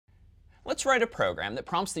Let's write a program that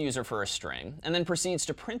prompts the user for a string and then proceeds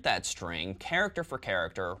to print that string character for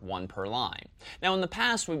character, one per line. Now in the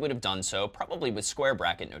past we would have done so probably with square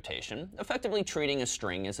bracket notation, effectively treating a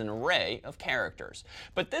string as an array of characters.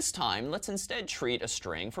 But this time let's instead treat a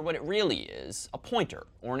string for what it really is, a pointer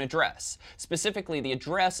or an address. Specifically the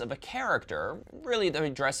address of a character, really the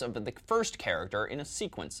address of the first character in a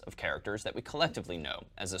sequence of characters that we collectively know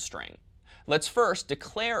as a string. Let's first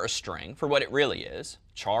declare a string for what it really is,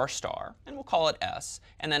 char star, and we'll call it s,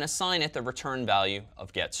 and then assign it the return value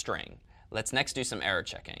of getString. Let's next do some error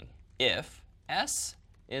checking. If s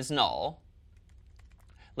is null,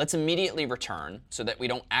 let's immediately return so that we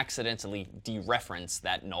don't accidentally dereference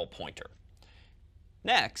that null pointer.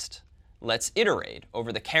 Next, let's iterate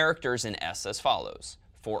over the characters in s as follows.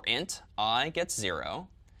 For int I gets 0,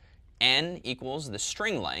 n equals the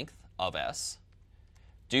string length of s.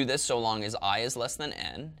 Do this so long as I is less than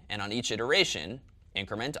n, and on each iteration,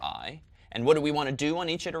 increment I. And what do we want to do on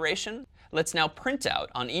each iteration? Let's now print out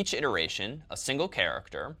on each iteration a single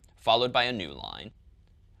character followed by a new line.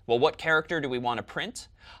 Well, what character do we want to print?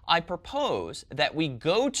 I propose that we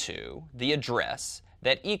go to the address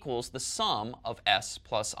that equals the sum of s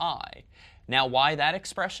plus I. Now, why that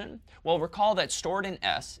expression? Well, recall that stored in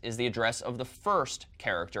s is the address of the first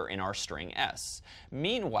character in our string s.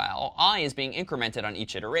 Meanwhile, I is being incremented on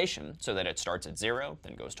each iteration so that it starts at 0,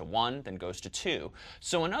 then goes to 1, then goes to 2.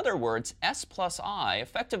 So in other words, s plus I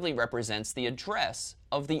effectively represents the address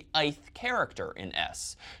of the ith character in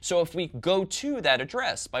s. So if we go to that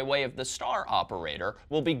address by way of the star operator,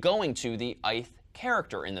 we'll be going to the ith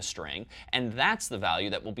character in the string, and that's the value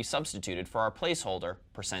that will be substituted for our placeholder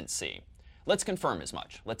 %c. Let's confirm as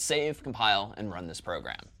much. Let's save, compile, and run this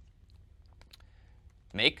program.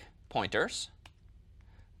 Make pointers,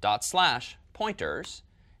 /pointers,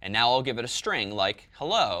 and now I'll give it a string like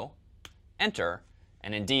hello, enter,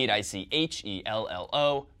 and indeed I see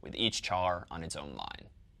HELLO with each char on its own line.